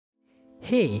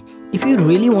Hey, if you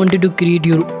really wanted to create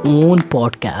your own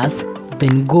podcast,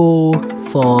 then go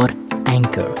for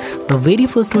Anchor. The very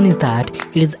first one is that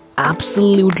it is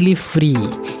absolutely free.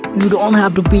 You don't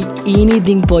have to pay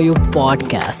anything for your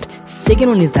podcast. Second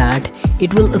one is that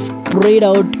it will spread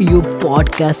out your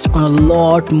podcast on a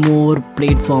lot more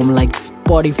platform like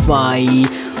Spotify,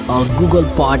 Google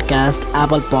Podcast,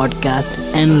 Apple Podcast,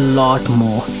 and lot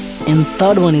more. And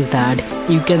third one is that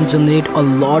you can generate a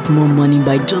lot more money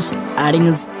by just adding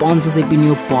a sponsorship in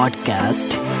your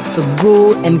podcast. So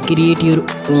go and create your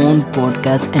own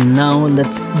podcast. And now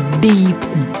let's deep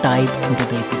dive into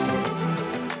the episode.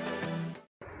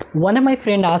 One of my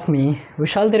friend asked me,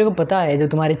 विशाल तेरे को पता है जो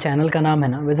तुम्हारे channel का नाम है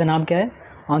ना, वैसे नाम क्या है?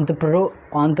 Entrepreneur,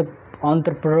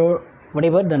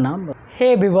 whatever the name.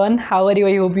 Hey everyone, how are you?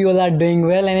 I hope you all are doing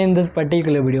well. And in this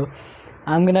particular video,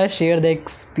 I'm gonna share the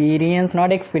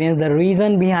the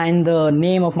reason behind the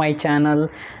name of my channel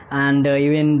and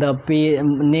even the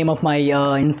name of my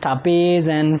Insta page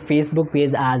and Facebook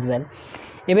page as well.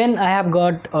 Even I have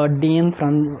got a DM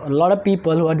from a lot of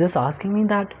people who are just asking me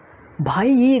that, भाई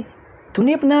ये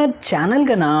तूने अपना channel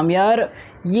का नाम यार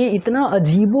ये इतना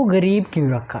अजीबो गरीब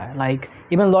क्यों रखा है? Like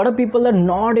even a lot of people are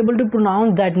not able to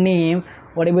pronounce that name,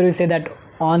 whatever you say that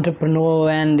entrepreneur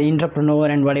and entrepreneur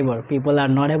and whatever people are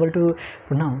not able to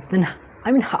pronounce. Then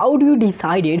I mean, how do you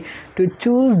decided to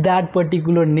choose that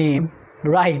particular name,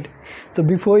 right? So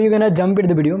before you're gonna jump into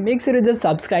the video, make sure to just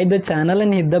subscribe the channel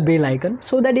and hit the bell icon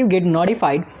so that you get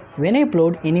notified when I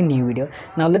upload any new video.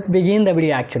 Now let's begin the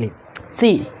video.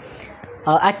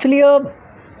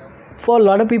 For a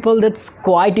lot of people that's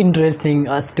quite interesting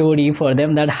story for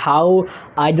them, that how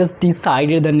I just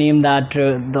decided the name that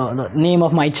the name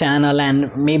of my channel.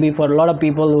 And maybe for a lot of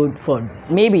people who for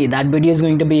maybe that video is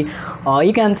going to be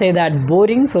you can say that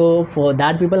boring. So for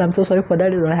that people, I'm so sorry for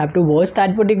that. You don't have to watch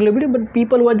that particular video, but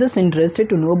people who are just interested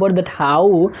to know about that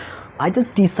how I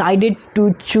just decided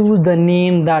to choose the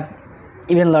name that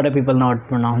even a lot of people not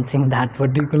pronouncing that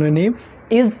particular name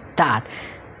is that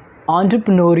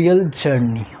Entrepreneurial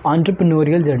Journey.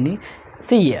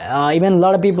 See, even a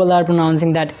lot of people are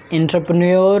pronouncing that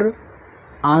entrepreneur,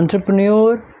 and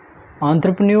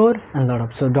a lot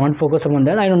of, so don't focus upon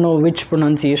that. I don't know which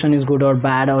pronunciation is good or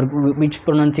bad, or which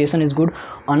pronunciation is good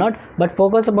or not, but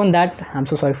focus upon that. I'm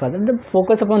so sorry for that.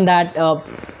 Focus upon that.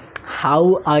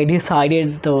 How I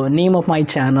decided the name of my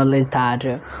channel is that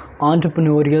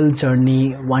Entrepreneurial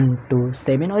Journey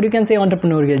 127, or you can say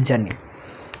Entrepreneurial Journey.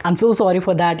 I'm so sorry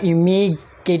for that. You may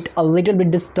get a little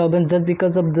bit disturbance just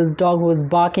because of this dog who was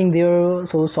barking there.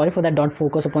 So sorry for that. Don't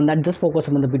focus upon that. Just focus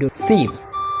upon the video. See,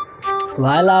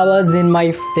 while I was in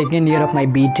my second year of my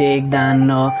BTech,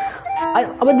 then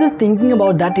I was just thinking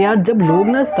about that. यार जब लोग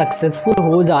ना successful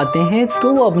हो जाते हैं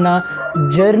तो वो अपना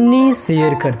जर्नी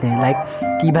शेयर करते हैं, लाइक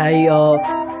कि भाई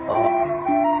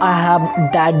I have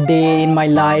that day in my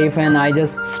life and I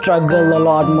just struggle a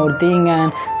lot more thing,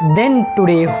 and then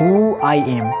today who I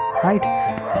am, right?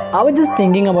 I was just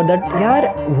thinking about that.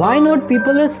 Yeah, why not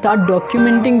people start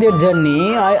documenting their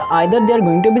journey? Either they are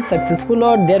going to be successful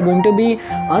or they are going to be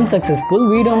unsuccessful.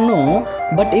 We don't know.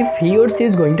 But if he or she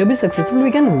is going to be successful, we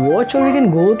can watch or we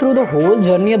can go through the whole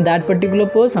journey of that particular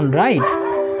person, right?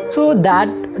 So that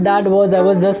was, I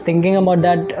was just thinking about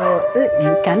that.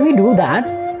 Can we do that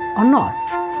or not?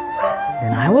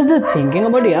 And I was just thinking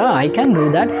about, yeah, I can do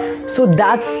that. So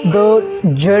that's the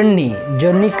journey.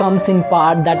 Journey comes in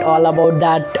part that all about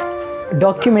that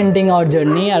documenting our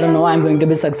journey. I don't know I'm going to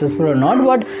be successful or not,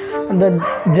 but the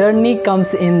journey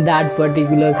comes in that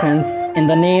particular sense in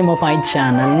the name of my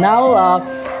channel. Now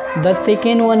the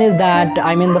second one is that,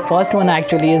 I mean the first one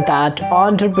actually is that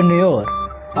entrepreneur,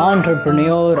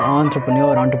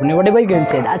 whatever you can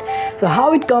say that. So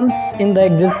how it comes in the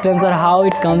existence, or how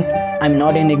it comes, I'm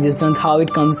not in existence, how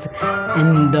it comes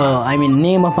in the, I mean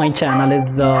name of my channel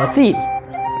is see,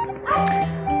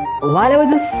 while I was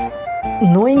just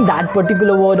knowing that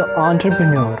particular word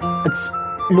entrepreneur,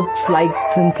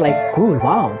 seems like cool,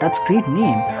 wow, that's great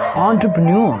name,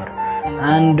 entrepreneur.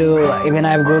 And even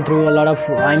I've go through a lot of,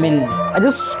 I mean I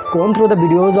just gone through the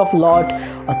videos of lot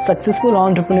of successful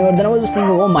entrepreneur. Then I was just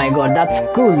thinking, oh my god, that's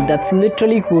cool, that's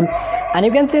literally cool. And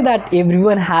you can say that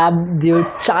everyone have their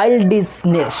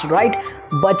childishness, right?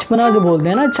 बचपना जो बोलते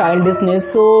हैं ना,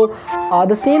 childishness. So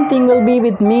the same thing will be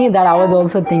with me, that I was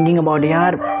also thinking about,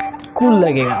 यार cool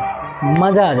लगेगा,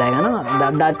 मज़ा आ जाएगा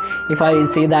ना, that if I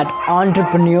say that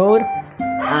entrepreneur,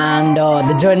 and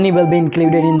the journey will be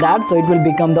included in that, so it will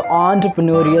become the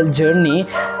entrepreneurial journey.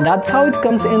 That's how it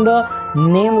comes in the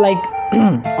name, like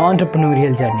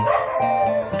Entrepreneurial Journey.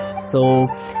 So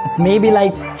it's maybe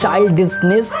like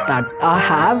childishness that I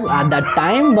have at that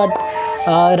time, but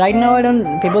right now I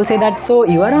don't. People say that, so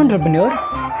you are an entrepreneur,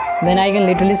 then I can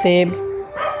literally say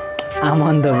I'm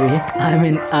on the way. I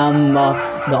mean,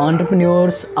 the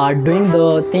entrepreneurs are doing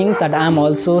the things that I'm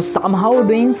also somehow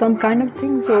doing some kind of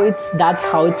thing. So that's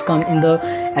how it's come in the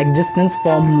existence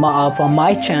for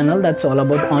my channel. That's all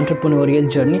about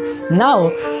entrepreneurial journey.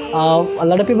 Now, a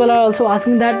lot of people are also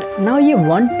asking that now ये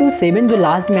 1 to 7 जो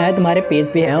last में आया तुम्हारे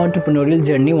page पे है entrepreneurial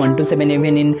journey 1 to 7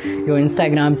 even in your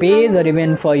Instagram page or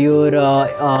even for your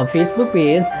Facebook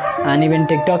page and even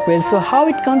TikTok page. So how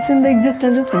it comes in the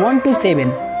existence is 1 to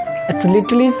 7. It's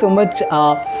literally so much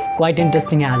quite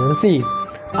interesting as well. See,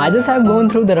 I just have gone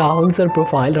through the Rahul sir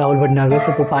profile, Rahul Bhatnagar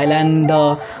sir profile, and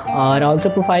Rahul sir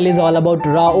profile is all about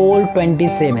Rahul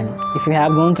 27. If you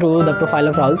have gone through the profile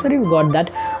of Rahul sir, you got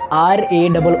that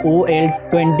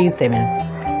RAOOL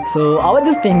 27. So I was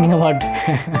just thinking about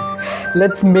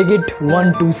let's make it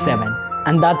 1 to 7,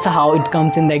 and that's how it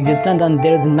comes in the existence. And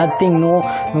there is nothing, no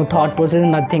thought process,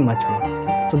 nothing much more.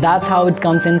 So that's how it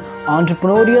comes in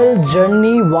entrepreneurial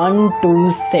journey 1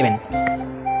 to 7.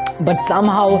 But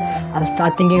somehow I'll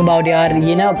start thinking about यार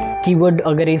ये ना keyword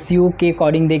अगर SEO के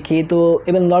according देखें तो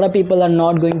even a lot of people are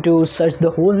not going to search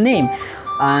the whole name,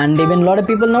 and even a lot of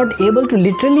people not able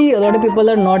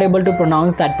to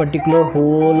pronounce that particular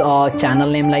whole channel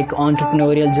name like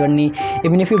entrepreneurial journey.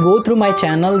 Even if you go through my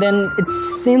channel, then it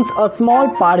seems a small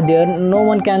part there, no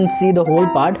one can see the whole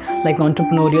part like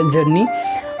entrepreneurial journey.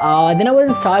 Then I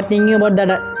will start thinking about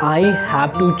that I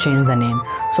have to change the name.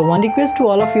 So one request to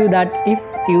all of you that if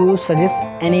you suggest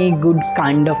any good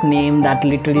kind of name that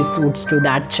literally suits to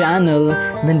that channel,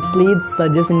 then please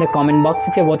suggest in the comment box.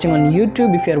 If you're watching on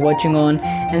YouTube, if you're watching on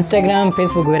Instagram,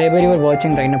 Facebook, wherever you are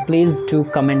watching right now, please do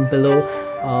comment below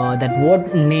that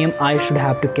what name I should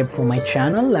have to keep for my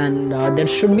channel, and there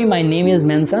should be my name is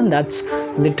mentioned. That's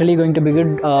literally going to be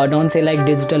good. Don't say like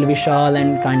digital Vishal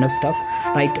and kind of stuff,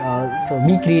 right? So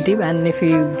be creative, and if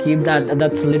you keep that,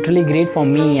 that's literally great for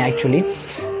me actually.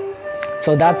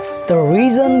 So that's the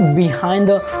reason behind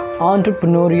the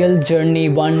entrepreneurial journey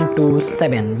 1 to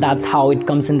 7. That's how it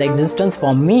comes in the existence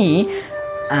for me,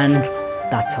 and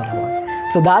that's all about.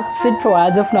 So that's it for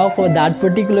as of now for that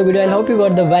particular video. I hope you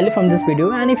got the value from this video,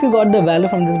 and if you got the value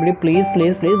from this video, please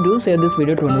do share this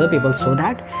video to another people so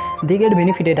that they get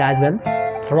benefited as well,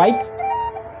 right?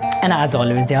 And as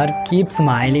always, yaar, keep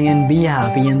smiling and be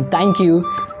happy, and thank you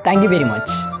very much.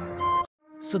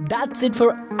 So that's it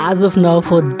for as of now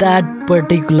for that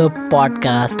particular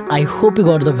podcast. I hope you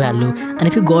got the value, and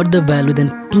if you got the value, then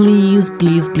please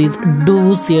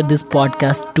do share this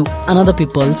podcast to another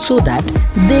people so that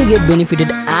they get benefited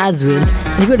as well.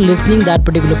 And if you're listening that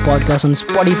particular podcast on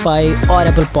Spotify or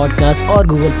Apple Podcasts or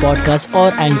Google Podcasts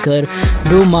or Anchor,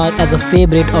 do mark as a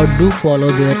favorite or do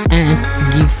follow there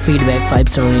and give feedback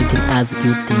 5-star or anything as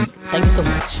you think. Thank you so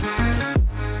much.